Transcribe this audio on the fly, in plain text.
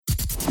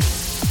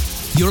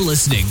You're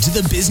listening to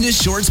the Business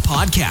Shorts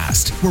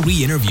Podcast, where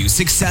we interview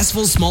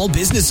successful small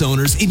business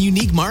owners in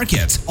unique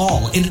markets,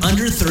 all in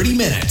under 30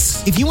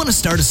 minutes. If you want to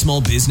start a small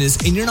business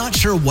and you're not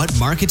sure what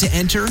market to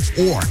enter,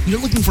 or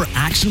you're looking for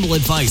actionable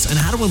advice on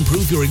how to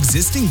improve your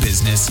existing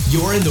business,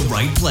 you're in the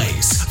right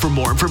place. For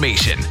more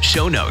information,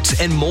 show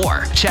notes, and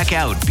more, check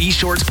out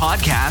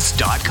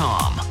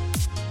bshortspodcast.com.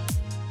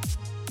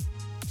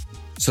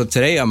 So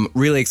today I'm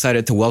really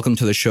excited to welcome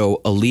to the show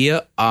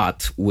Aaliyah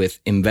Ott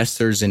with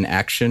Investors in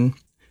Action.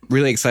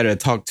 Really excited to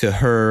talk to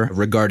her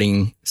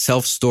regarding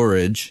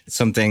self-storage. It's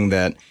something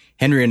that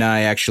Henry and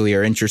I actually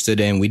are interested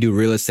in. We do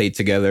real estate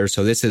together.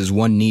 So this is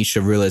one niche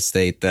of real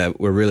estate that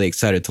we're really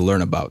excited to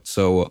learn about.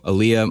 So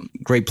Aaliyah,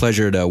 great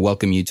pleasure to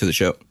welcome you to the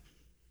show.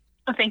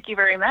 Well, thank you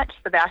very much,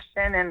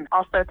 Sebastian. And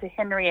also to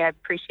Henry, I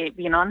appreciate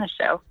being on the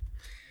show.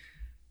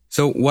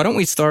 So why don't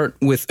we start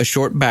with a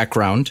short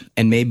background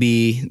and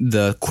maybe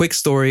the quick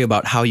story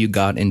about how you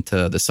got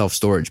into the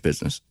self-storage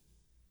business?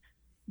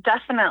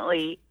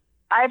 Definitely.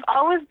 I've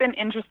always been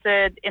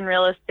interested in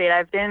real estate.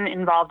 I've been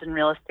involved in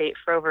real estate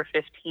for over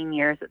 15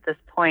 years at this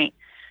point.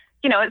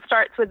 You know, it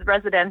starts with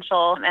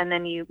residential and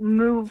then you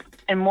move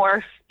and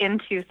morph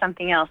into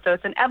something else. So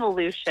it's an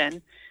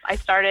evolution. I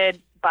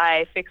started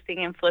by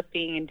fixing and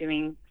flipping and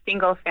doing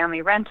single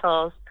family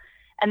rentals.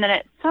 And then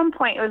at some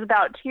point, it was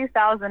about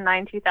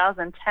 2009,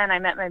 2010, I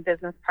met my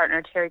business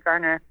partner, Terry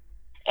Garner,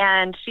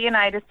 and she and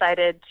I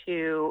decided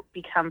to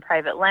become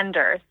private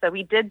lenders. So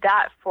we did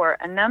that for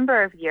a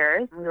number of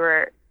years. We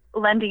were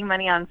lending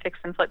money on fix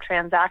and flip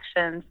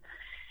transactions.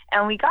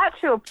 And we got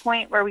to a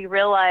point where we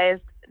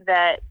realized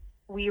that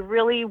we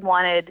really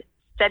wanted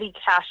steady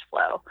cash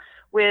flow.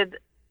 With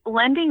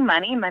lending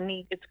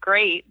money, it's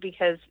great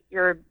because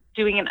you're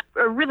doing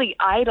a really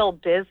idle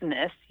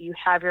business. You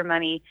have your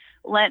money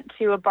lent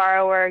to a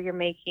borrower, you're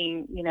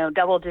making,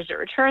 double-digit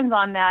returns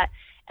on that,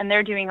 and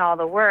they're doing all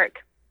the work.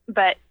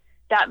 But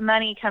that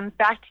money comes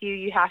back to you.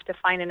 You have to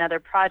find another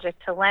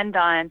project to lend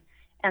on,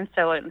 and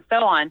so on and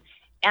so on.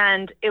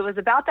 And it was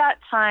about that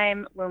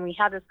time when we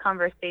had this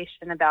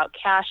conversation about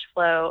cash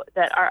flow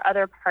that our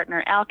other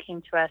partner, Al,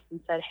 came to us and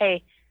said,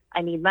 hey,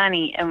 I need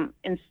money. And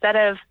instead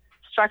of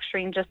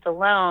structuring just a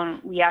loan,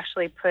 we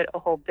actually put a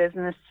whole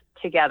business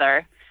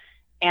together.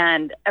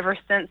 And ever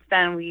since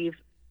then, we've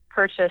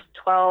purchased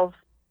 12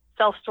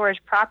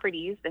 self-storage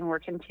properties, and we're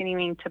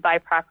continuing to buy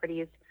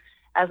properties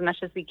as much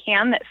as we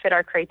can that fit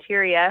our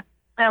criteria.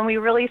 And we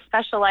really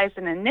specialize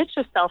in a niche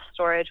of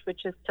self-storage,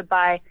 which is to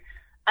buy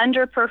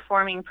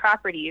underperforming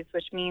properties,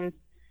 which means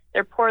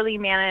they're poorly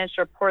managed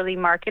or poorly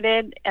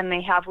marketed, and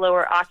they have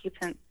lower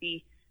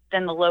occupancy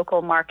than the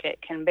local market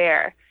can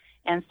bear.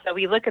 And so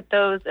we look at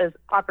those as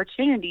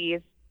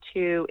opportunities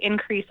to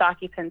increase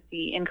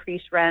occupancy,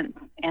 increase rent,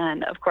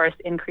 and of course,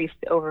 increase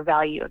the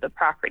overvalue of the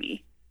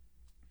property.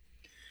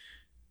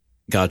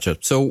 Gotcha.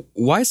 So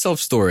why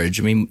self-storage?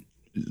 I mean,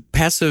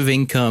 passive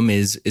income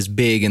is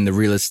big in the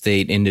real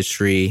estate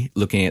industry,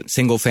 looking at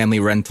single family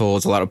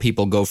rentals. A lot of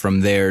people go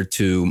from there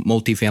to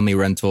multifamily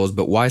rentals,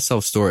 but why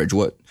self-storage?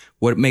 What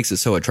makes it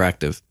so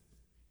attractive?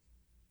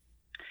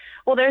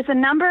 Well, there's a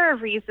number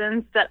of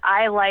reasons that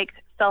I like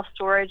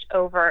self-storage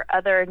over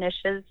other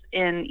niches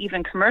in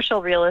even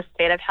commercial real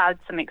estate. I've had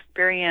some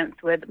experience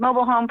with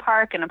mobile home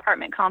park and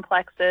apartment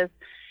complexes.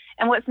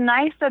 And what's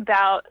nice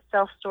about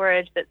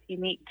self-storage that's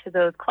unique to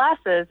those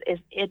classes is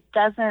it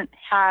doesn't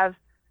have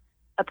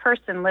a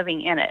person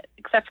living in it,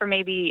 except for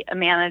maybe a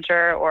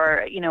manager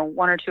or,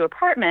 one or two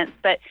apartments,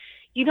 but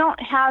you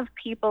don't have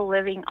people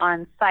living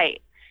on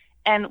site.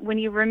 And when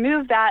you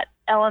remove that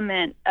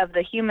element of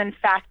the human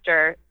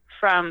factor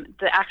from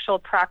the actual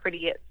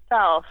property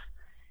itself,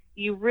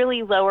 you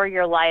really lower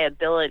your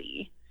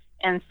liability.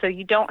 And so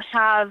you don't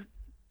have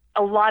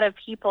a lot of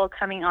people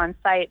coming on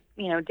site,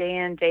 day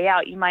in, day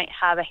out. You might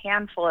have a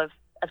handful of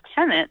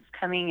tenants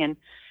coming and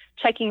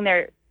checking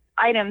their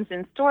items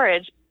in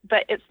storage,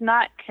 but it's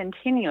not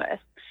continuous.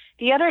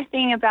 The other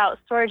thing about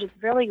storage is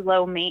really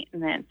low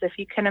maintenance. If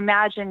you can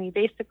imagine, you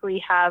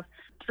basically have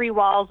 3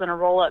 walls and a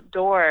roll-up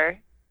door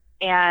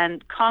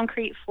and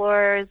concrete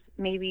floors,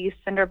 maybe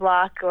cinder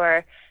block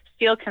or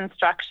steel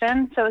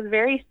construction. So it's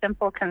very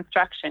simple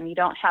construction. You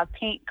don't have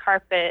paint,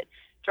 carpet,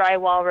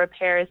 drywall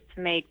repairs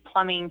to make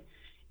plumbing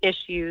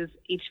issues,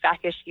 HVAC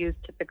issues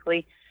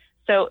typically.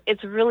 So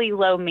it's really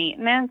low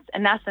maintenance,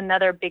 and that's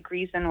another big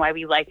reason why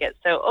we like it.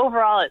 So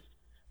overall, it's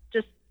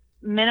just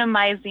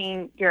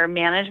minimizing your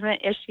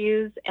management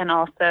issues and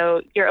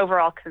also your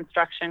overall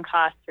construction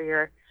costs or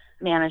your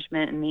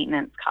management and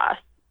maintenance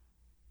costs.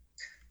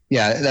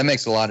 Yeah, that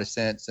makes a lot of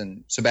sense.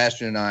 And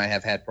Sebastian and I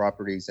have had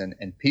properties,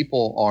 and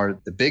people are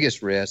the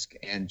biggest risk,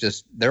 and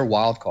just they're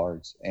wild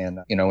cards. And,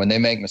 when they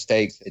make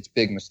mistakes, it's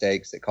big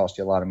mistakes that cost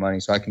you a lot of money.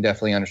 So I can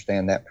definitely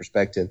understand that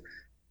perspective.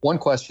 One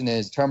question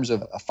is, in terms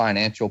of a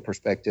financial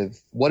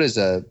perspective, what is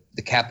the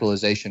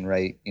capitalization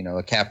rate,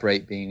 a cap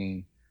rate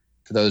being,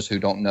 for those who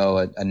don't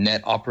know, a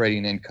net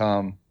operating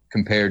income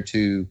compared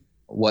to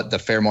what the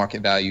fair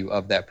market value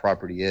of that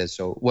property is.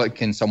 So what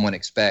can someone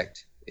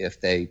expect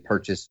if they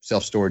purchase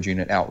self-storage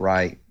unit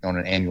outright on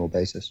an annual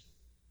basis?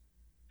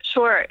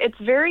 Sure. It's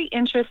very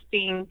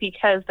interesting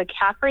because the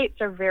cap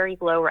rates are very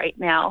low right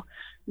now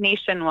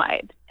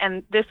nationwide.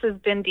 And this has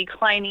been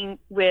declining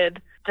with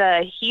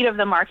the heat of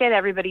the market.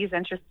 Everybody's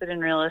interested in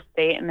real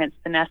estate, and it's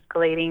been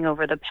escalating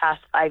over the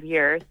past 5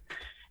 years.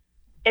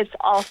 It's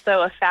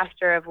also a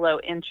factor of low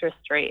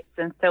interest rates.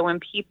 And so when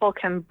people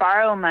can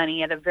borrow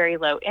money at a very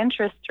low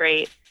interest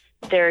rate,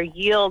 their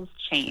yields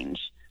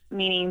change,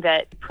 meaning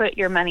that put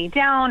your money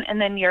down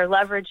and then you're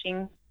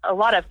leveraging a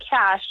lot of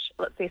cash,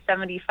 let's say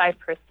 75%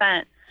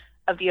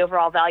 of the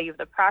overall value of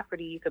the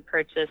property you could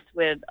purchase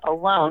with a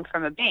loan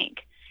from a bank.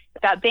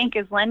 If that bank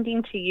is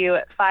lending to you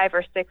at 5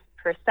 or 6%,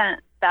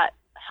 that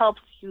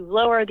helps you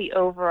lower the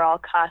overall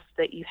cost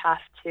that you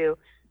have to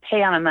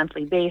pay on a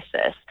monthly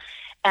basis.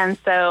 And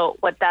so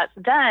what that's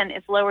done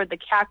is lowered the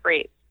cap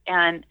rate,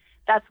 and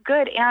that's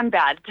good and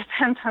bad. It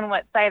depends on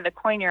what side of the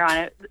coin you're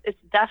on. It's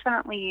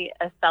definitely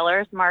a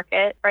seller's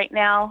market right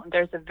now.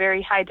 There's a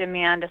very high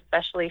demand,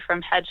 especially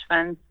from hedge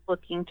funds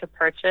looking to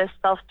purchase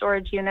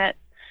self-storage units.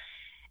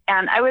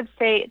 And I would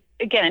say,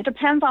 again, it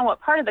depends on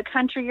what part of the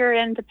country you're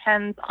in,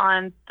 depends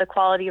on the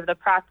quality of the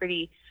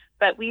property.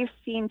 But we've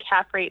seen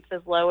cap rates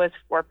as low as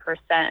 4%,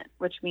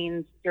 which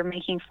means you're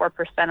making 4%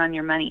 on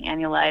your money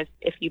annualized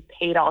if you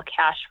paid all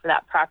cash for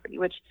that property,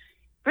 which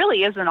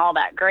really isn't all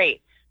that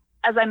great.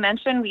 As I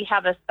mentioned, we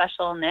have a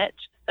special niche.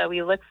 So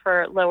we look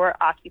for lower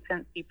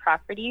occupancy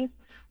properties.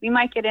 We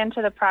might get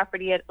into the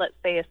property at, let's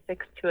say, a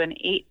 6 to an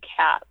 8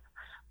 cap.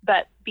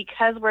 But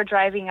because we're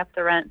driving up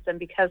the rents and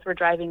because we're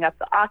driving up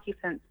the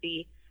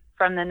occupancy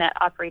from the net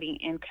operating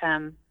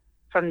income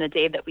from the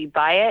day that we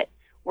buy it,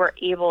 we're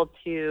able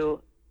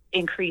to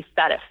increase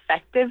that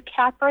effective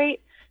cap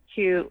rate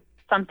to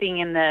something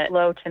in the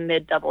low to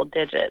mid double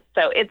digits.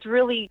 So it's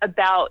really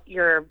about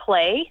your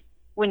play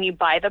when you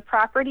buy the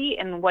property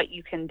and what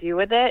you can do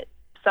with it.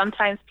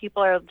 Sometimes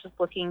people are just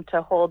looking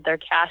to hold their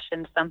cash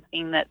in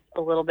something that's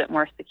a little bit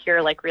more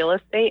secure, like real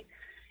estate.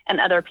 And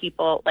other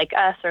people like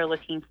us are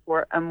looking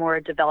for a more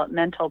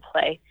developmental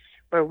play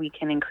where we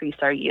can increase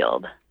our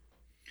yield.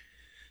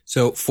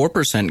 So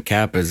 4%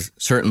 cap is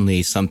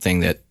certainly something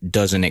that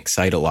doesn't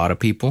excite a lot of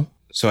people.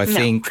 So I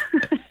think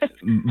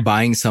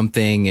buying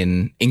something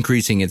and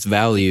increasing its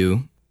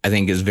value, I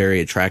think, is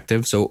very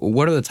attractive. So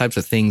what are the types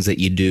of things that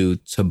you do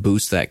to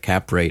boost that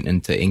cap rate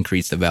and to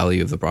increase the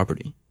value of the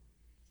property?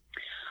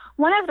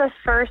 One of the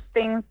first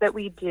things that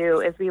we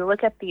do is we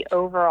look at the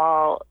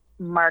overall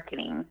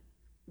marketing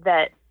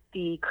that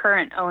the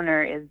current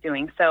owner is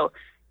doing. So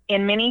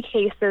in many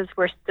cases,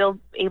 we're still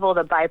able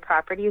to buy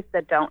properties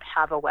that don't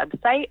have a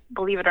website,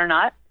 believe it or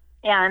not.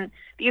 And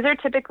these are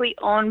typically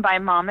owned by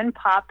mom and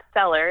pop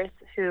sellers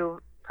who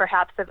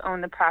perhaps have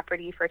owned the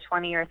property for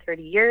 20 or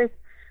 30 years.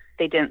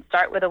 They didn't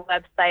start with a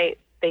website.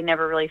 They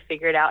never really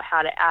figured out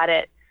how to add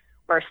it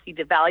or see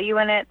the value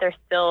in it. They're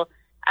still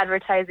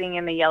advertising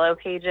in the yellow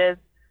pages.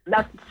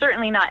 That's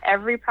certainly not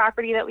every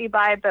property that we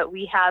buy, but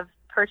we have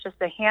purchased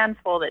a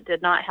handful that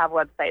did not have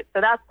websites.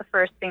 So that's the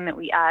first thing that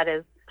we add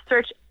is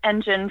search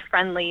engine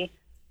friendly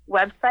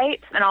website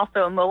and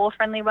also a mobile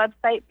friendly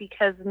website,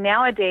 because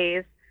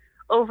nowadays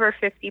over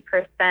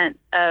 50%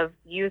 of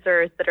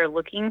users that are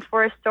looking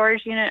for a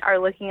storage unit are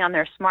looking on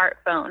their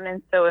smartphone.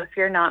 And so if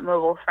you're not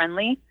mobile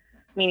friendly,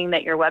 meaning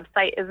that your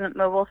website isn't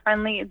mobile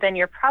friendly, then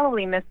you're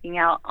probably missing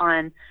out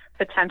on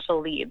potential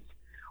leads.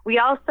 We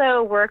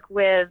also work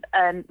with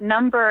a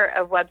number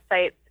of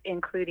websites,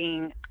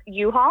 including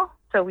U-Haul.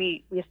 So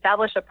we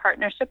establish a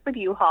partnership with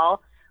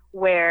U-Haul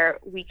where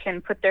we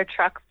can put their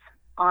trucks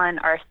on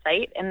our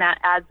site, and that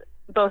adds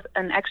both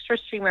an extra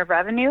stream of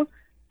revenue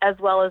as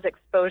well as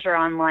exposure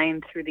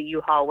online through the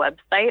U-Haul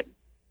website.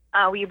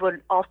 We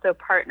would also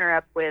partner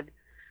up with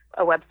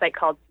a website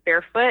called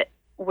Sparefoot,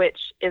 which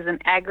is an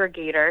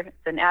aggregator. It's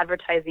an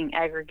advertising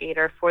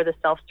aggregator for the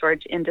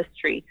self-storage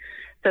industry.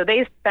 So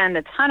they spend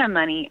a ton of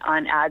money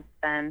on ad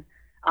spend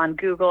on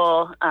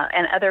Google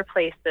and other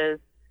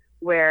places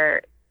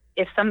where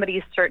if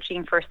somebody's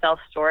searching for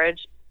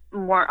self-storage,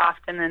 more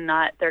often than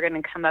not, they're going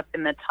to come up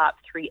in the top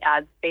 3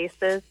 ad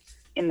spaces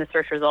in the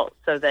search results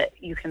so that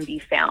you can be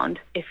found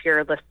if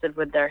you're listed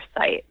with their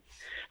site.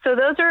 So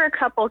those are a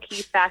couple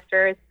key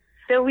factors.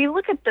 So we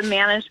look at the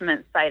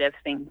management side of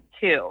things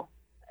too.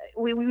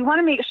 We want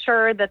to make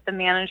sure that the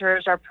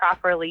managers are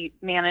properly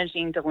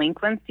managing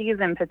delinquencies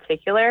in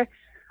particular.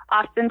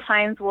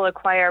 Oftentimes we'll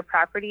acquire a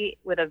property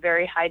with a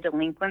very high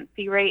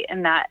delinquency rate,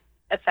 and that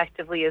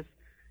effectively is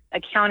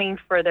accounting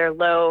for their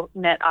low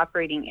net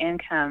operating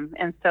income.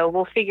 And so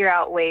we'll figure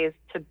out ways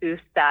to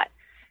boost that.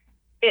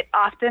 It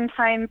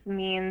oftentimes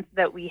means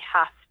that we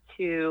have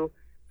to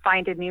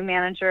find a new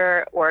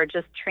manager or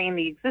just train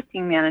the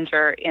existing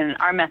manager in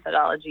our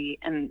methodology,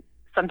 and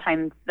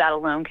sometimes that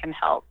alone can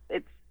help.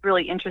 It's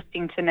really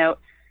interesting to note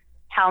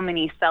how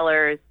many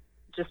sellers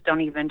just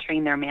don't even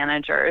train their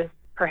managers.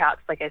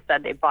 Perhaps, like I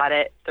said, they bought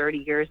it 30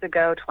 years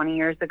ago, 20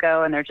 years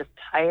ago, and they're just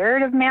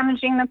tired of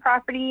managing the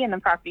property and the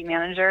property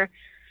manager.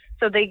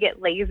 So they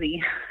get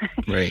lazy,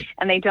 right?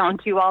 And they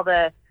don't do all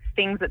the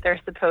things that they're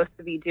supposed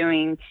to be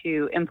doing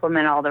to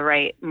implement all the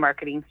right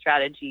marketing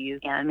strategies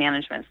and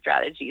management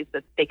strategies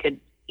that they could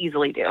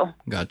easily do.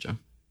 Gotcha.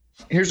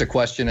 Here's a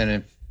question,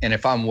 and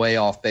if I'm way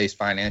off base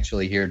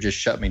financially here, just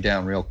shut me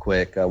down real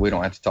quick. We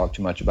don't have to talk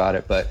too much about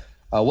it, but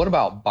what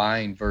about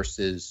buying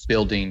versus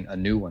building a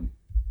new one?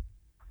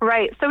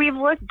 Right. So we've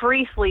looked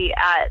briefly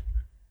at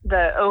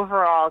the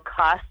overall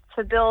cost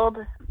to build.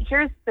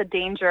 Here's the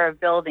danger of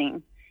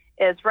building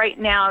is right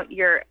now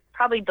you're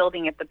probably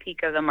building at the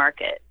peak of the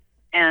market.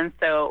 And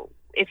so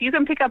if you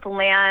can pick up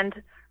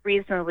land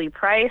reasonably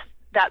priced,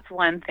 that's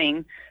one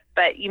thing,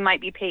 but you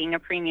might be paying a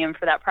premium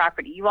for that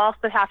property. You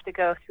also have to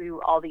go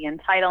through all the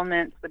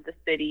entitlements with the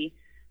city,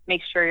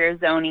 make sure your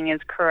zoning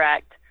is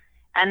correct.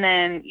 And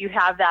then you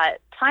have that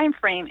time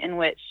frame in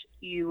which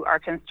you are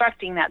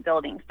constructing that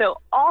building.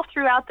 So all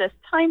throughout this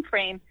time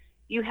frame,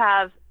 you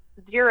have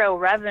zero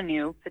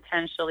revenue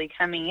potentially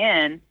coming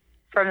in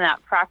from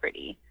that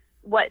property.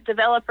 What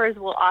developers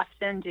will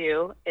often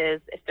do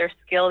is if they're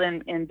skilled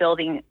in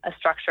building a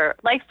structure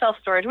like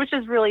self-storage, which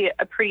is really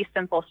a pretty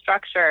simple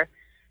structure,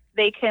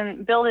 they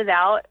can build it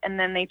out and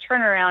then they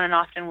turn around and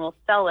often will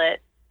sell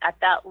it at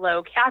that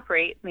low cap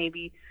rate,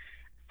 maybe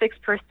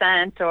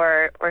 6%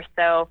 or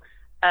so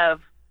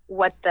of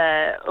what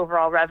the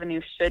overall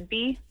revenue should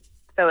be.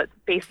 So it's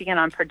basing it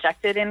on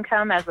projected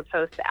income as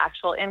opposed to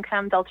actual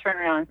income. They'll turn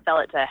around and sell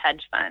it to a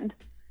hedge fund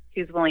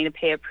who's willing to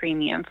pay a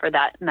premium for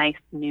that nice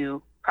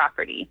new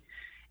property.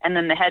 And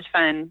then the hedge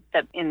fund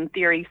that in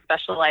theory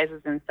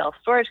specializes in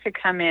self-storage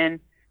could come in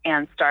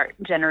and start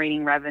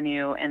generating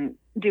revenue and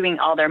doing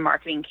all their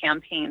marketing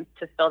campaigns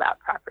to fill that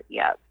property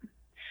up.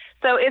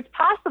 So it's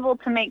possible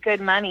to make good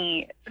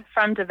money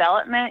from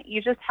development.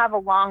 You just have a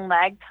long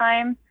lag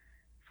time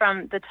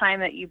from the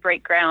time that you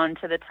break ground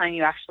to the time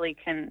you actually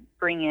can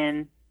bring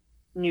in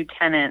new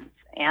tenants.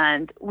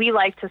 And we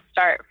like to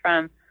start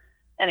from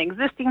an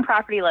existing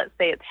property, let's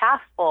say it's half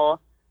full,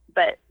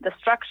 but the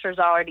structure's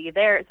already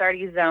there, it's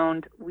already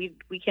zoned. We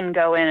can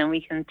go in and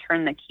we can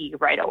turn the key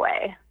right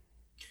away.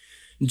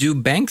 Do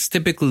banks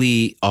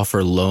typically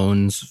offer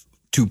loans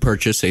to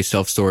purchase a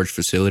self-storage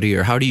facility,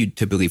 or how do you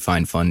typically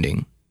find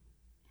funding?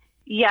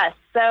 Yes,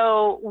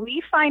 so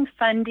we find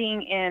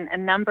funding in a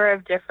number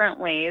of different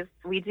ways.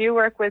 We do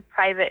work with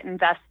private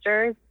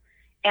investors,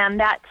 and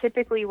that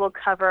typically will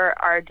cover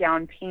our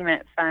down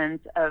payment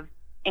funds of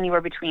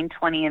anywhere between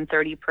 20 and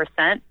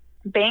 30%.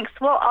 Banks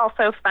will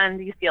also fund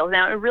these deals.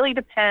 Now, it really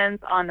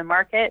depends on the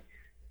market,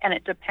 and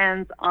it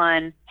depends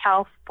on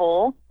how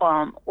full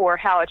or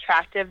how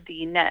attractive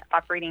the net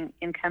operating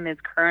income is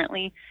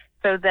currently,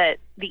 so that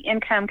the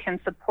income can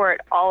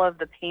support all of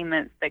the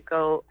payments that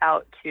go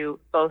out to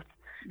both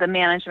the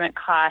management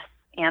costs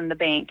and the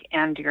bank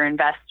and your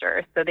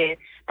investor. So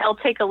they'll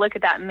take a look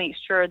at that and make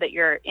sure that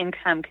your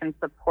income can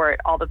support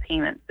all the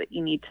payments that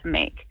you need to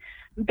make.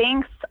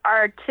 Banks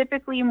are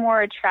typically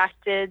more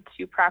attracted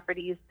to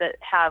properties that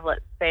have,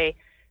 let's say,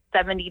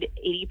 70 to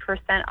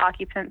 80%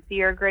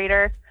 occupancy or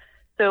greater.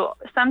 So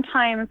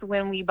sometimes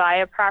when we buy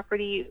a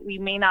property, we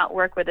may not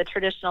work with a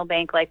traditional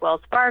bank like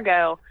Wells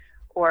Fargo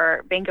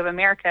or Bank of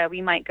America.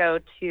 We might go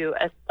to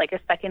a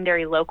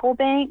secondary local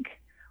bank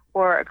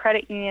or a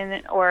credit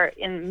union, or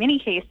in many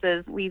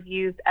cases, we've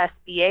used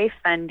SBA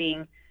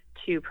funding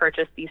to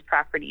purchase these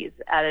properties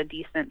at a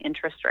decent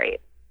interest rate.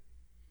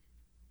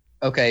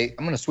 Okay,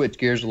 I'm going to switch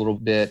gears a little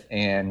bit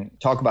and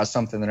talk about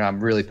something that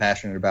I'm really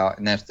passionate about,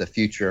 and that's the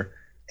future.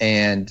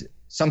 And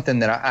something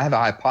that I have a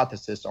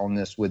hypothesis on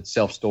this with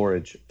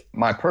self-storage.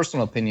 My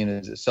personal opinion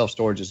is that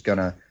self-storage is going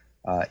to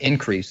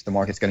increase. The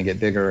market's going to get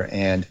bigger.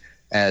 And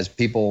as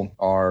people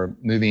are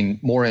moving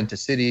more into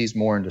cities,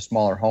 more into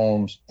smaller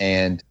homes,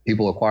 and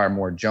people acquire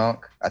more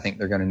junk, I think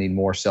they're going to need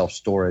more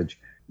self-storage.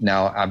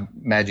 Now, I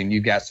imagine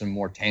you've got some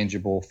more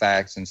tangible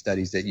facts and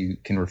studies that you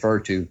can refer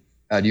to.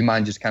 Do you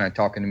mind just kind of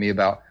talking to me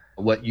about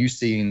what you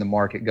see in the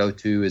market go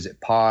to? Is it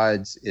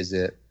pods? Is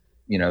it,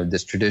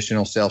 this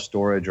traditional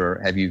self-storage,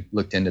 or have you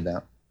looked into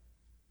that?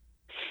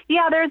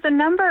 Yeah, there's a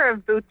number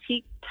of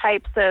boutique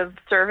types of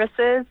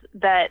services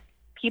that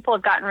people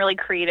have gotten really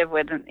creative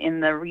with in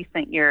the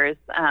recent years.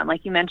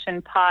 Like you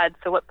mentioned, pods.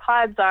 So what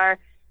pods are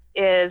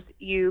is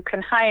you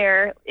can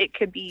hire, it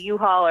could be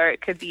U-Haul or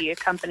it could be a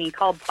company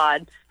called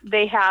Pod.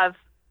 They have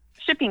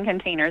shipping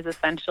containers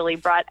essentially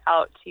brought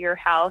out to your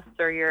house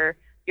or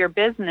your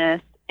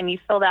business, and you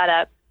fill that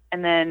up,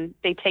 and then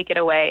they take it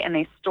away and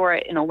they store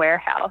it in a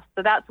warehouse.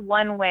 So that's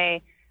one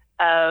way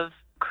of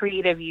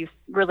creative use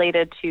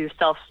related to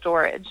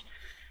self-storage.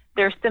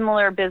 There's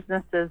similar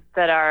businesses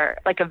that are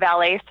like a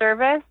valet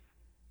service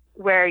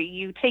where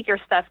you take your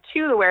stuff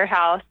to the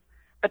warehouse,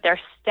 but they're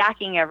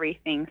stacking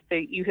everything.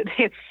 So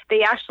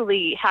they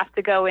actually have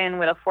to go in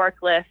with a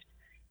forklift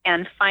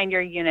and find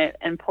your unit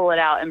and pull it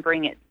out and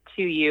bring it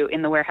to you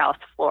in the warehouse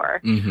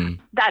floor. Mm-hmm.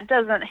 That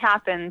doesn't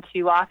happen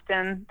too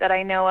often that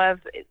I know of.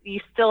 You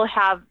still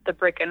have the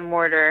brick and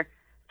mortar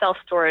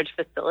self-storage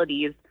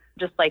facilities,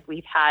 just like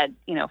we've had,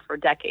 for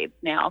decades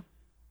now.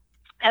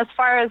 As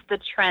far as the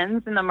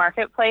trends in the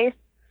marketplace,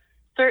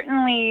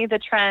 certainly the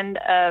trend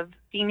of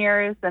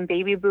seniors and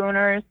baby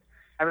boomers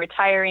are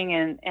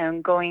retiring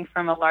and going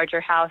from a larger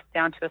house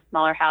down to a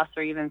smaller house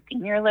or even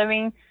senior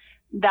living,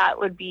 that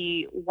would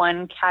be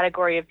one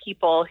category of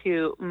people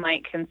who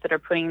might consider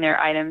putting their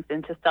items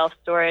into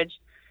self-storage.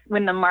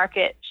 When the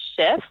market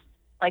shifts,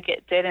 like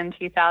it did in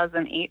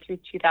 2008 through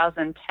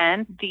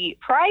 2010, the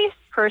price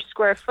per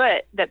square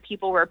foot that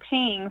people were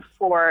paying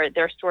for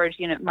their storage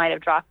unit might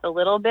have dropped a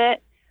little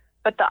bit,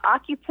 but the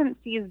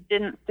occupancies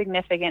didn't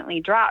significantly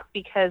drop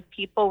because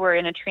people were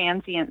in a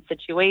transient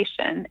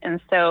situation. And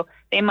so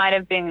they might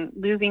have been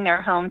losing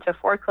their home to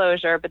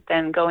foreclosure, but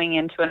then going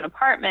into an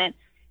apartment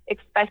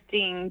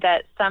expecting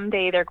that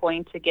someday they're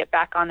going to get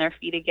back on their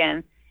feet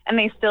again. And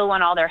they still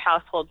want all their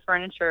household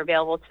furniture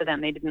available to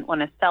them. They didn't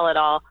want to sell it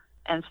all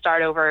and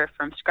start over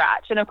from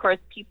scratch. And of course,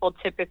 people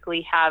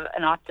typically have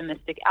an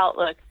optimistic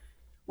outlook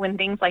when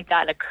things like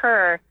that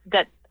occur,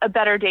 that a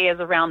better day is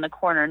around the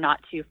corner, not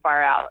too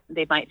far out.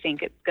 They might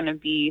think it's going to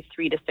be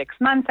 3 to 6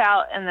 months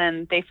out, and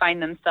then they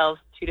find themselves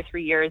 2 to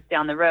 3 years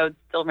down the road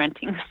still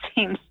renting the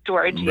same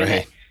storage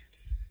unit.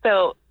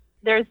 So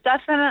there's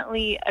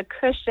definitely a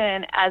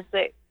cushion as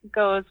it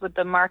goes with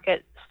the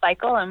market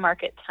cycle and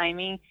market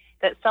timing,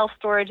 that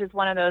self-storage is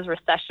one of those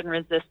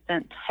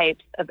recession-resistant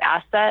types of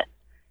assets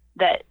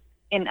that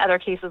in other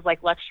cases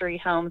like luxury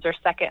homes or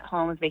second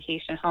homes,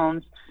 vacation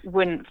homes,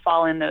 wouldn't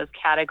fall in those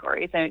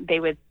categories. And they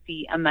would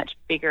see a much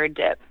bigger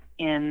dip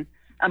in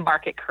a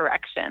market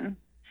correction.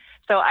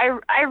 So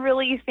I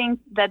really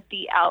think that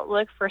the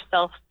outlook for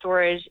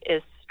self-storage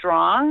is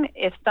strong.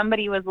 If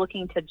somebody was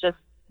looking to just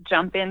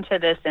jump into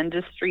this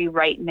industry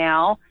right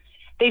now,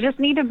 they just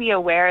need to be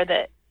aware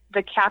that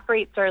the cap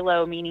rates are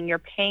low, meaning you're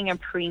paying a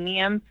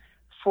premium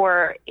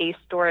for a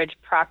storage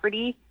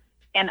property,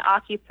 and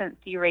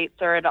occupancy rates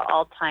are at an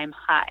all-time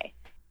high.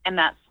 And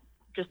that's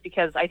just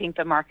because I think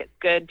the market's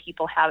good.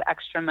 People have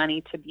extra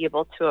money to be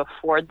able to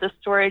afford the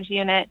storage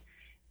unit.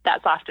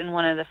 That's often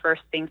one of the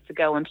first things to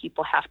go when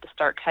people have to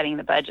start cutting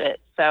the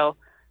budget. So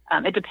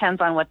it depends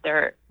on what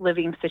their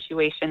living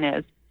situation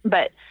is.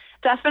 But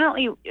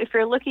definitely, if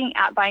you're looking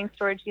at buying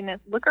storage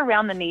units, look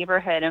around the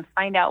neighborhood and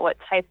find out what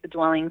types of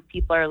dwellings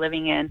people are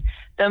living in.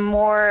 The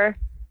more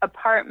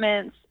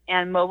apartments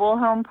and mobile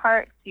home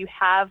parks you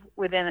have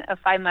within a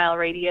 5-mile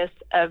radius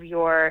of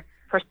your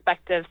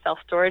prospective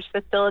self-storage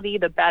facility,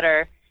 the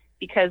better,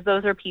 because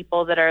those are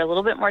people that are a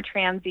little bit more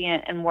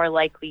transient and more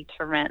likely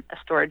to rent a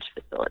storage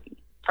facility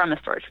from a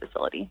storage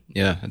facility.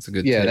 Yeah, that's a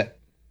good tip.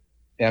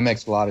 That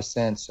makes a lot of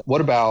sense.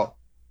 What about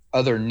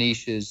other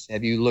niches?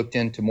 Have you looked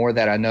into more of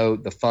that? I know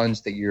the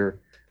funds that you're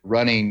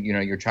running,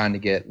 you're trying to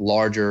get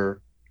larger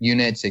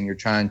units and you're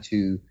trying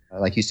to,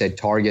 like you said,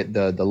 target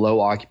the low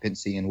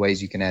occupancy in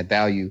ways you can add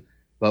value.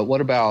 But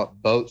what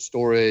about boat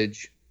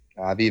storage?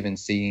 I've even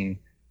seen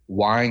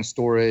wine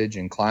storage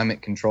and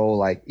climate control,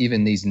 like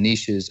even these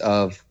niches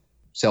of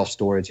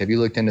self-storage. Have you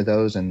looked into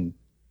those and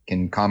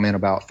can comment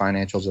about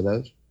financials of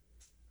those?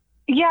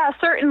 Yeah,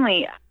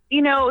 certainly.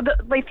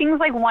 Things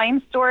like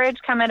wine storage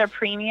come at a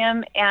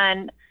premium,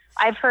 and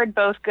I've heard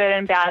both good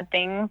and bad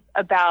things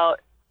about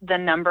the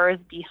numbers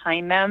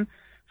behind them.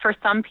 For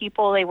some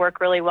people, they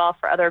work really well.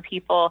 For other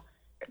people,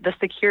 the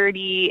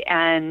security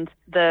and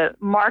the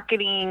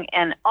marketing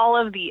and all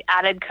of the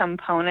added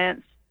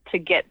components to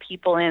get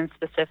people in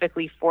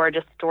specifically for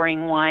just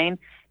storing wine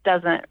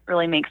doesn't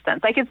really make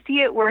sense. I could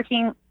see it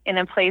working in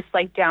a place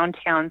like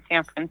downtown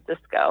San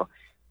Francisco,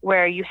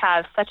 where you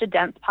have such a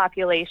dense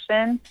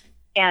population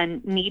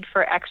and need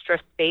for extra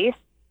space.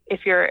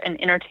 If you're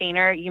an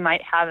entertainer, you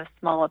might have a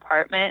small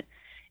apartment.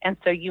 And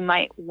so you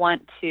might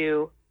want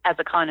to, as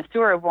a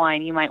connoisseur of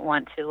wine, you might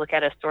want to look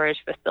at a storage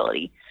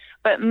facility.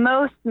 But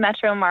most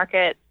metro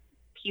markets,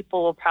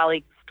 people will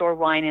probably store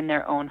wine in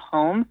their own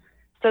home.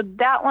 So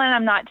that one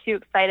I'm not too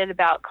excited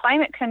about.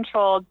 Climate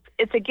controlled,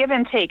 it's a give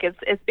and take.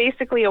 It's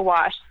basically a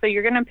wash. So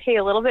you're going to pay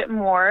a little bit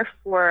more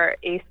for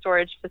a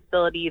storage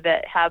facility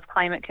that has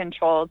climate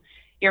controlled.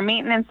 Your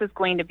maintenance is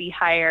going to be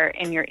higher,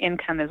 and your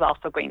income is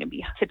also going to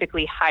be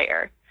typically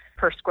higher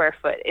per square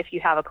foot if you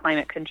have a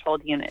climate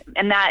controlled unit.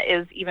 And that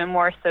is even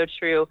more so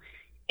true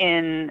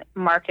in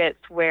markets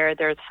where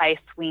there's high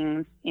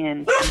swings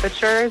in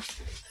temperatures,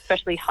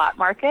 especially hot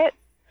markets.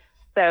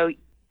 So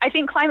I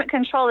think climate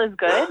control is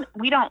good.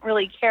 We don't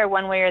really care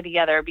one way or the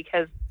other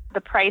because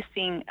the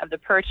pricing of the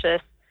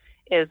purchase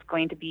is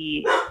going to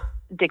be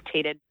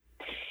dictated.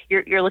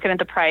 You're looking at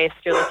the price,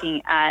 you're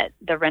looking at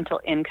the rental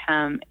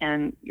income,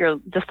 and you're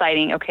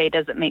deciding, okay,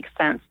 does it make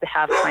sense to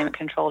have climate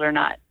controlled or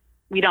not?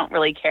 We don't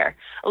really care.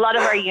 A lot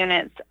of our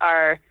units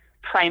are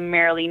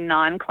primarily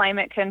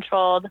non-climate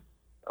controlled.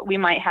 We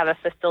might have a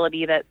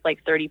facility that's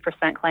like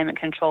 30% climate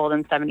controlled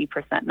and 70%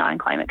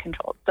 non-climate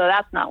controlled. So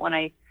that's not one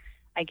I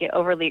get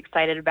overly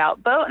excited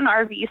about. Boat and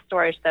RV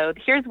storage, though,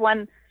 here's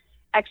one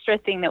extra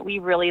thing that we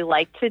really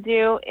like to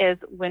do is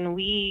when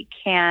we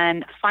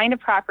can find a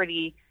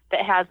property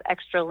that has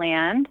extra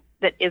land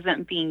that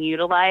isn't being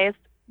utilized,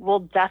 we'll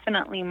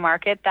definitely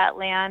market that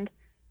land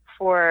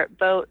for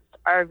boats,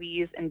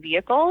 RVs, and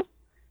vehicles.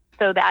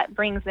 So that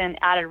brings in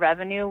added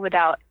revenue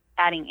without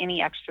adding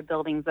any extra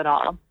buildings at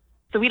all.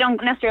 So we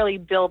don't necessarily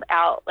build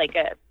out like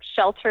a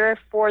shelter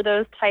for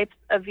those types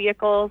of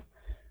vehicles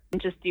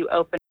and just do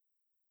open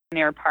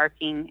near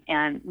parking,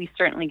 and we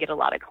certainly get a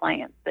lot of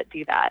clients that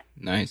do that.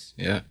 Nice.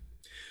 Yeah.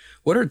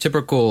 What are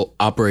typical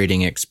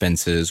operating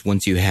expenses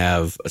once you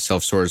have a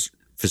self-storage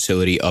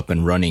facility up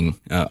and running?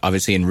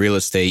 Obviously, in real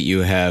estate,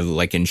 you have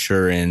like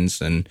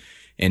insurance and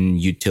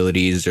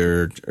utilities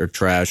or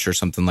trash or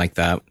something like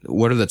that.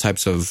 What are the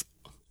types of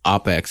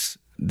OpEx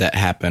that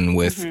happen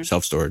with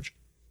self-storage?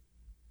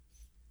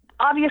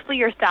 Obviously,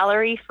 your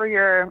salary for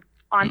your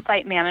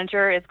on-site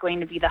manager is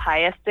going to be the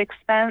highest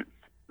expense.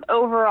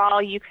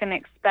 Overall, you can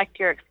expect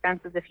your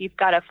expenses if you've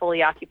got a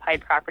fully occupied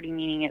property,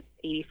 meaning it's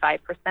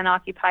 85%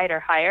 occupied or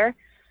higher,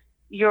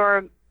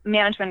 your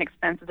management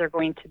expenses are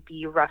going to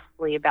be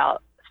roughly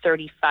about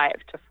 35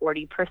 to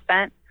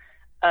 40%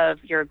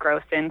 of your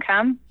gross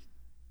income.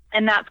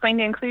 And that's going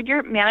to include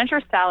your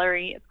manager's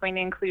salary. It's going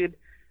to include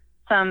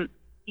some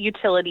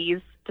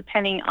utilities,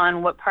 depending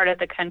on what part of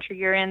the country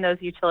you're in.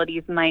 Those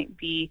utilities might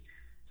be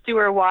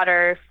sewer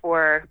water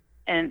for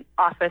an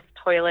office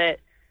toilet,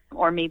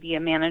 or maybe a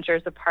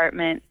manager's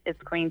apartment.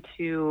 It's going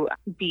to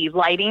be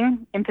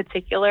lighting in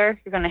particular.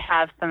 You're going to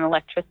have some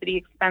electricity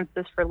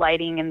expenses for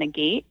lighting in the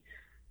gate.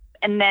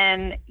 And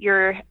then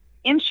your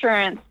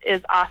insurance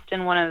is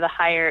often one of the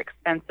higher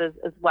expenses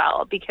as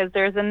well, because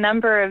there's a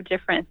number of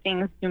different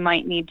things you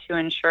might need to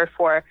insure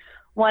for,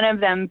 one of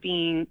them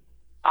being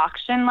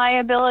auction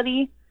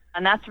liability.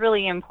 And that's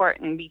really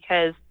important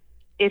because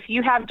if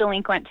you have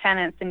delinquent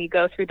tenants and you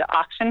go through the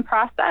auction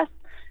process,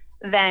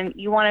 then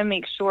you want to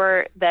make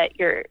sure that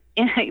your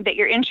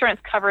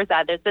insurance covers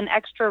that. There's an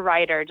extra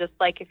rider, just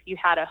like if you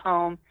had a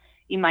home,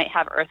 you might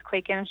have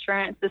earthquake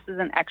insurance. This is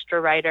an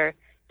extra rider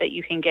that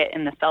you can get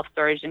in the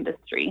self-storage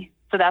industry.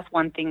 So that's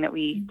one thing that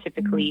we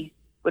typically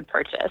would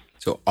purchase.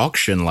 So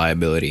auction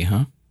liability,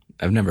 huh?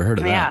 I've never heard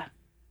of that.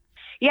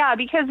 Yeah,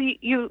 because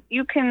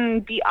you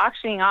can be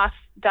auctioning off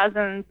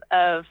dozens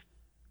of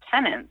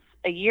tenants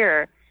a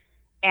year.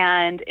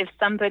 And if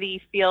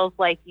somebody feels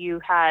like you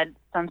had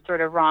some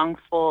sort of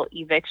wrongful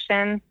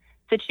eviction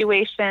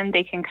situation,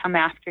 they can come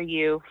after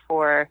you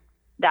for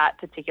that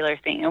particular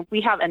thing. We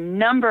have a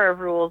number of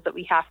rules that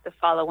we have to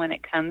follow when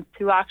it comes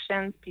to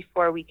auctions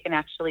before we can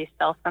actually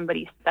sell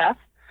somebody's stuff.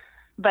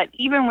 But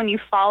even when you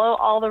follow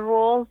all the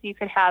rules, you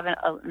could have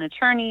an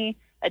attorney,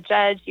 a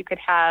judge, you could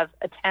have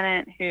a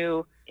tenant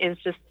who is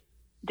just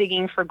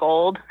digging for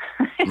gold.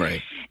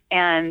 Right.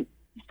 And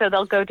so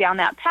they'll go down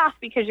that path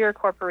because you're a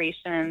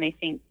corporation and they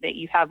think that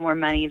you have more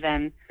money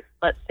than,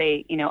 let's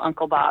say,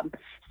 Uncle Bob.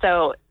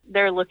 So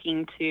they're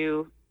looking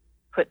to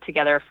put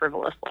together a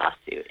frivolous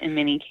lawsuit in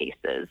many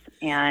cases.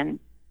 And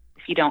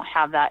if you don't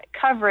have that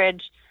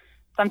coverage,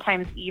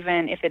 sometimes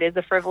even if it is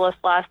a frivolous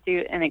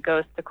lawsuit and it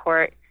goes to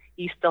court,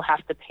 you still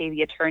have to pay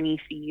the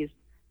attorney fees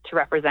to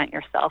represent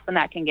yourself. And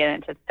that can get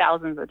into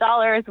thousands of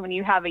dollars when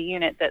you have a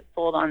unit that's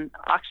sold on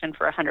auction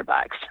for $100.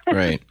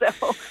 Right.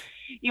 So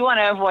you want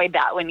to avoid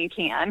that when you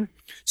can.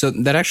 So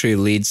that actually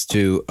leads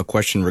to a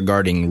question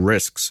regarding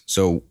risks.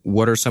 So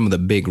what are some of the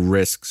big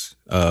risks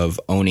of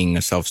owning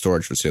a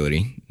self-storage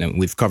facility? And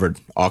we've covered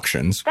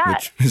auctions,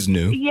 which is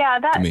new. Yeah,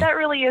 that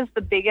really is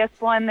the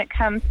biggest one that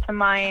comes to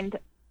mind.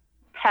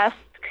 Pest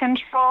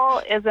control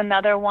is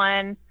another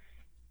one,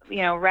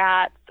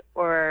 rats,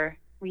 or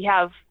we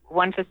have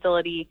one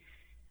facility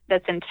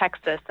that's in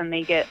Texas and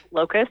they get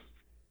locusts.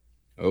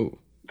 Oh.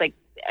 Like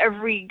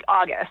every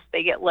August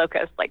they get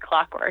locusts like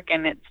clockwork,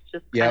 and it's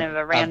just kind of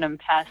a random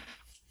pest.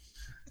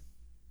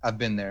 I've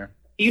been there.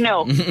 You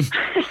know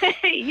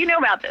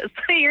about this.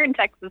 You're in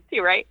Texas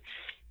too, right?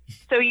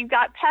 So you've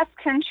got pest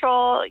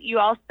control. You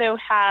also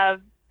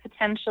have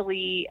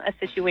potentially a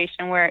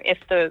situation where if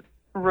the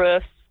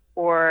roof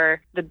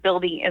or the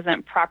building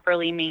isn't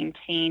properly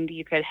maintained,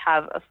 you could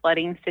have a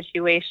flooding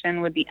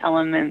situation with the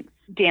elements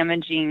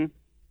damaging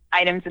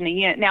items in the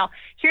unit. Now,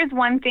 here's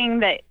one thing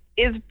that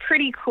is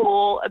pretty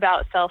cool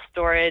about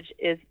self-storage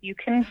is you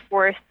can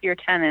force your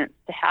tenants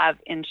to have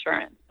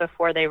insurance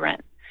before they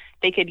rent.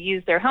 They could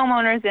use their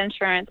homeowner's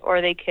insurance,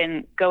 or they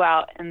can go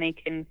out and they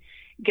can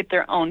get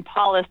their own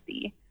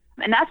policy.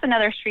 And that's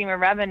another stream of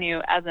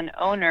revenue. As an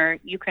owner,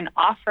 you can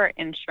offer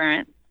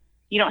insurance.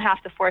 You don't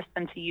have to force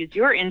them to use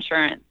your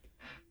insurance,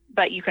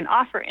 but you can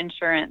offer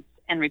insurance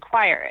and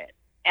require it.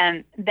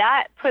 And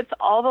that puts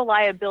all the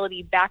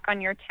liability back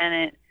on your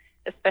tenant,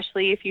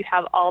 especially if you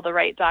have all the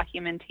right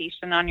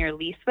documentation on your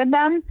lease with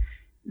them,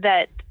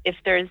 that if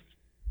there's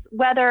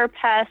weather,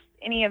 pests,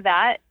 any of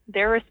that,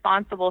 they're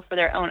responsible for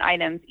their own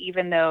items,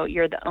 even though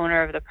you're the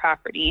owner of the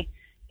property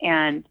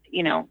and,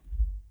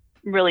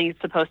 really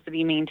supposed to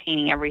be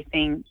maintaining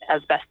everything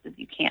as best as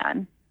you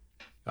can.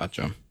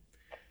 Gotcha.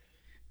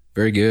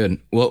 Very good.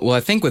 Well,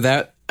 I think with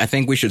that,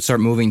 we should start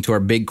moving to our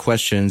big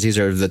questions. These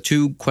are the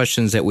two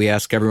questions that we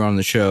ask everyone on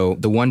the show.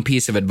 The one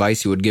piece of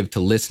advice you would give to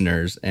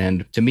listeners.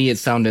 And to me, it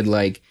sounded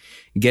like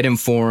get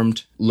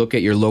informed, look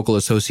at your local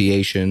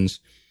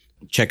associations,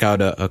 check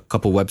out a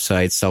couple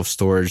websites,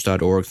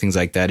 selfstorage.org, things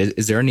like that.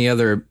 Is there any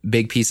other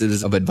big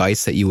pieces of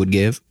advice that you would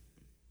give?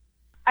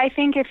 I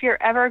think if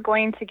you're ever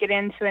going to get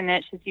into a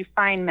niche, is you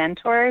find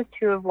mentors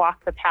who have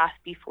walked the path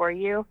before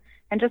you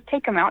and just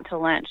take them out to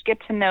lunch, get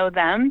to know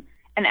them,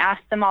 and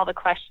ask them all the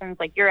questions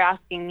like you're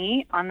asking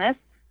me on this,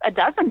 a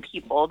dozen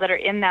people that are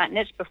in that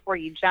niche before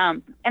you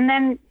jump. And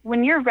then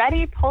when you're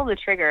ready, pull the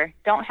trigger.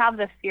 Don't have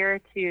the fear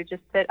to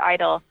just sit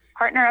idle.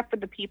 Partner up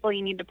with the people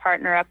you need to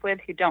partner up with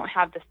who don't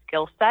have the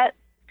skill set.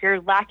 If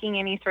you're lacking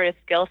any sort of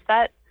skill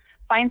set,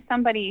 find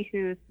somebody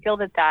who's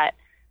skilled at that,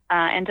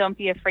 and don't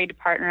be afraid to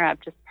partner up.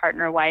 Just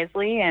partner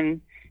wisely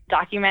and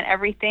document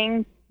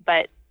everything,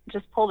 but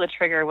just pull the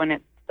trigger when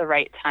it's the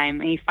right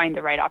time and you find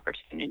the right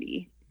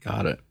opportunity.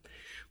 Got it.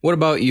 What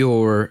about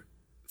your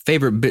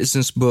favorite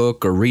business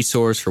book or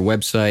resource or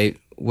website?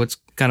 What's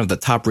kind of the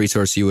top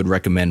resource you would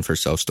recommend for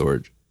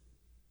self-storage?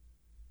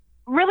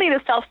 Really,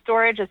 the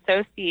Self-Storage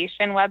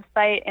Association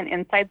website and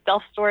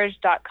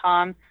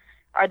InsideSelfStorage.com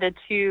are the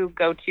two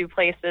go-to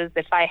places.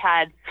 If I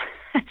had,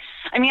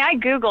 I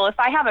Google. If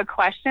I have a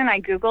question, I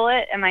Google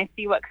it and I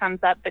see what comes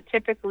up. But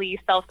typically,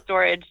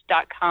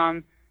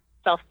 selfstorage.com,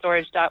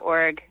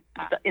 selfstorage.org,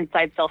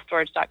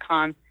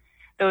 InsideSelfStorage.com.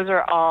 Those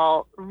are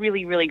all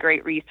really, really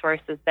great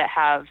resources that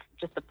have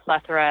just a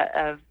plethora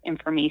of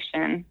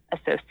information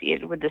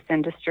associated with this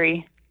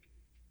industry.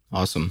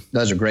 Awesome.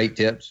 Those are great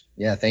tips.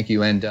 Yeah, thank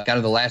you. And kind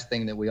of the last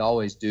thing that we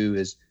always do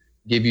is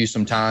give you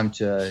some time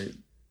to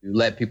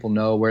let people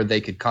know where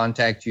they could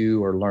contact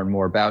you or learn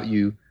more about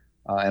you.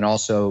 And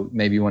also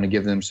maybe you want to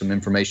give them some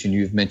information.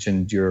 You've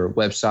mentioned your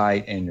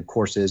website and your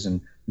courses, and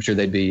I'm sure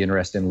they'd be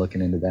interested in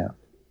looking into that.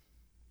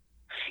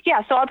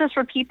 Yeah, so I'll just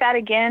repeat that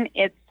again.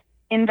 It's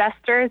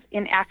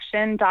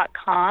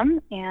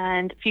investorsinaction.com.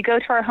 And if you go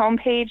to our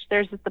homepage,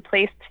 there's just a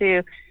place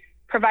to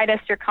provide us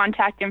your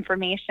contact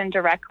information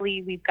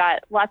directly. We've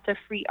got lots of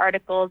free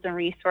articles and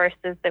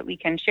resources that we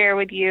can share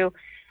with you,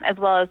 as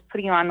well as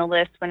putting you on the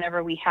list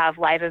whenever we have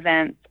live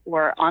events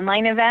or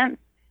online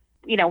events.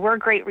 You know, we're a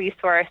great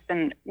resource,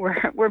 and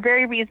we're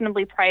very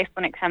reasonably priced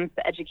when it comes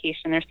to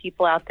education. There's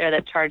people out there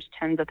that charge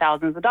tens of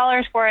thousands of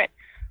dollars for it.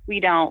 We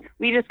don't.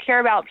 We just care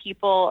about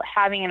people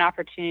having an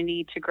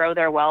opportunity to grow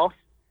their wealth.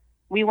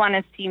 We want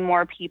to see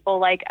more people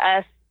like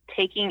us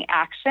taking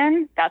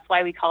action. That's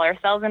why we call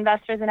ourselves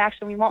Investors in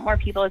Action. We want more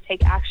people to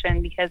take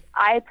action, because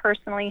I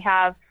personally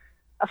have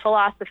a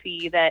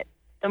philosophy that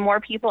the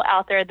more people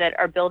out there that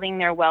are building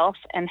their wealth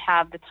and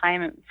have the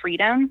time and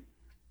freedom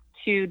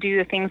to do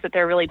the things that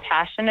they're really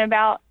passionate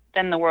about,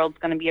 then the world's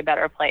going to be a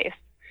better place.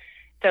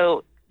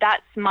 So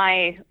that's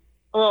my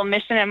little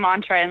mission and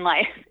mantra in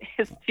life,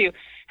 is to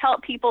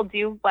help people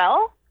do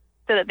well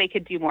so that they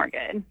could do more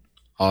good.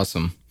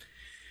 Awesome.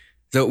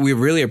 So we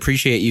really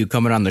appreciate you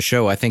coming on the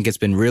show. I think it's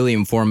been really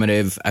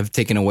informative. I've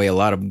taken away a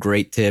lot of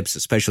great tips,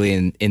 especially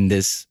in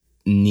this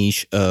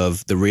niche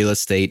of the real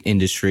estate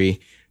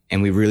industry.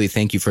 And we really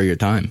thank you for your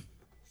time.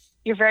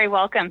 You're very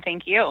welcome.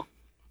 Thank you.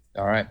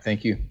 All right.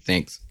 Thank you.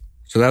 Thanks.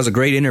 So that was a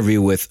great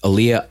interview with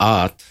Aaliyah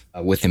Ott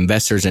with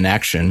Investors in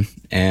Action.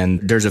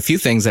 And there's a few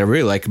things that I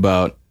really like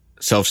about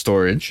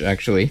self-storage,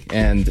 actually.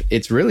 And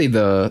it's really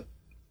the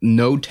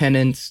no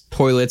tenants,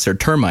 toilets, or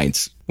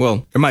termites.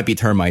 Well, there might be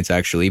termites,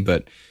 actually,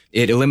 but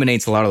it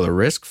eliminates a lot of the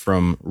risk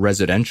from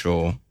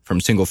residential, from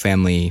single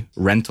family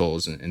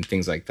rentals and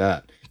things like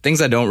that.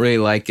 Things I don't really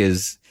like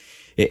is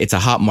it's a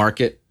hot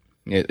market.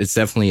 It's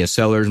definitely a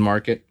seller's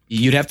market.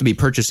 You'd have to be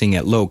purchasing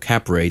at low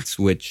cap rates,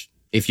 which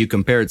if you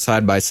compare it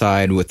side by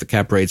side with the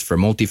cap rates for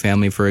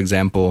multifamily, for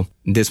example,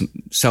 this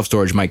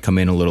self-storage might come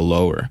in a little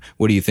lower.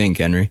 What do you think,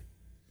 Henry?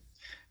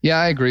 Yeah,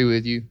 I agree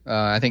with you.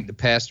 I think the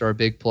pests are a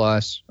big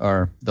plus,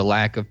 or the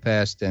lack of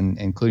pests, and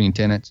including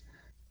tenants.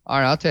 All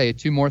right, I'll tell you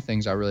two more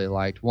things I really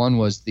liked. One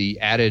was the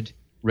added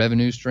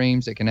revenue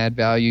streams that can add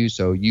value.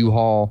 So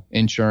U-Haul,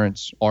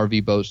 insurance,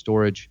 RV boat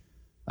storage.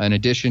 In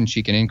addition,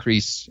 she can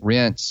increase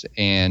rents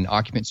and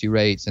occupancy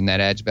rates, and that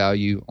adds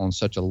value on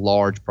such a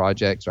large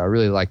project. So I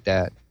really like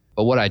that.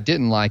 But what I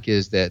didn't like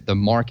is that the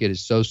market is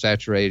so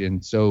saturated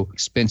and so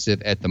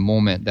expensive at the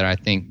moment that I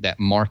think that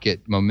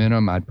market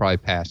momentum, I'd probably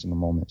pass in the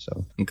moment.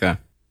 So okay.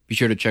 Be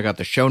sure to check out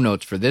the show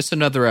notes for this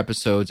and other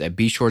episodes at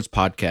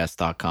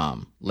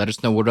bshortspodcast.com. Let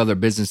us know what other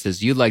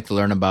businesses you'd like to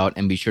learn about,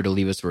 and be sure to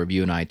leave us a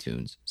review in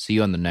iTunes. See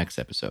you on the next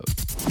episode.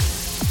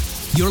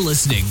 You're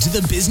listening to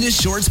the Business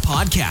Shorts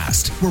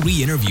Podcast, where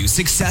we interview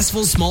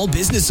successful small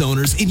business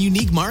owners in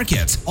unique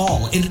markets,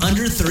 all in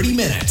under 30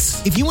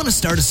 minutes. If you want to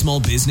start a small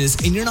business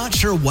and you're not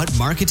sure what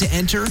market to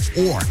enter,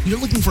 or you're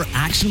looking for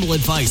actionable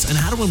advice on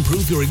how to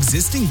improve your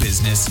existing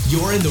business,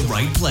 you're in the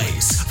right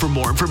place. For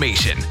more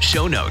information,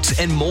 show notes,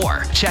 and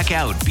more, check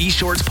out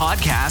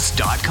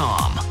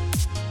bshortspodcast.com.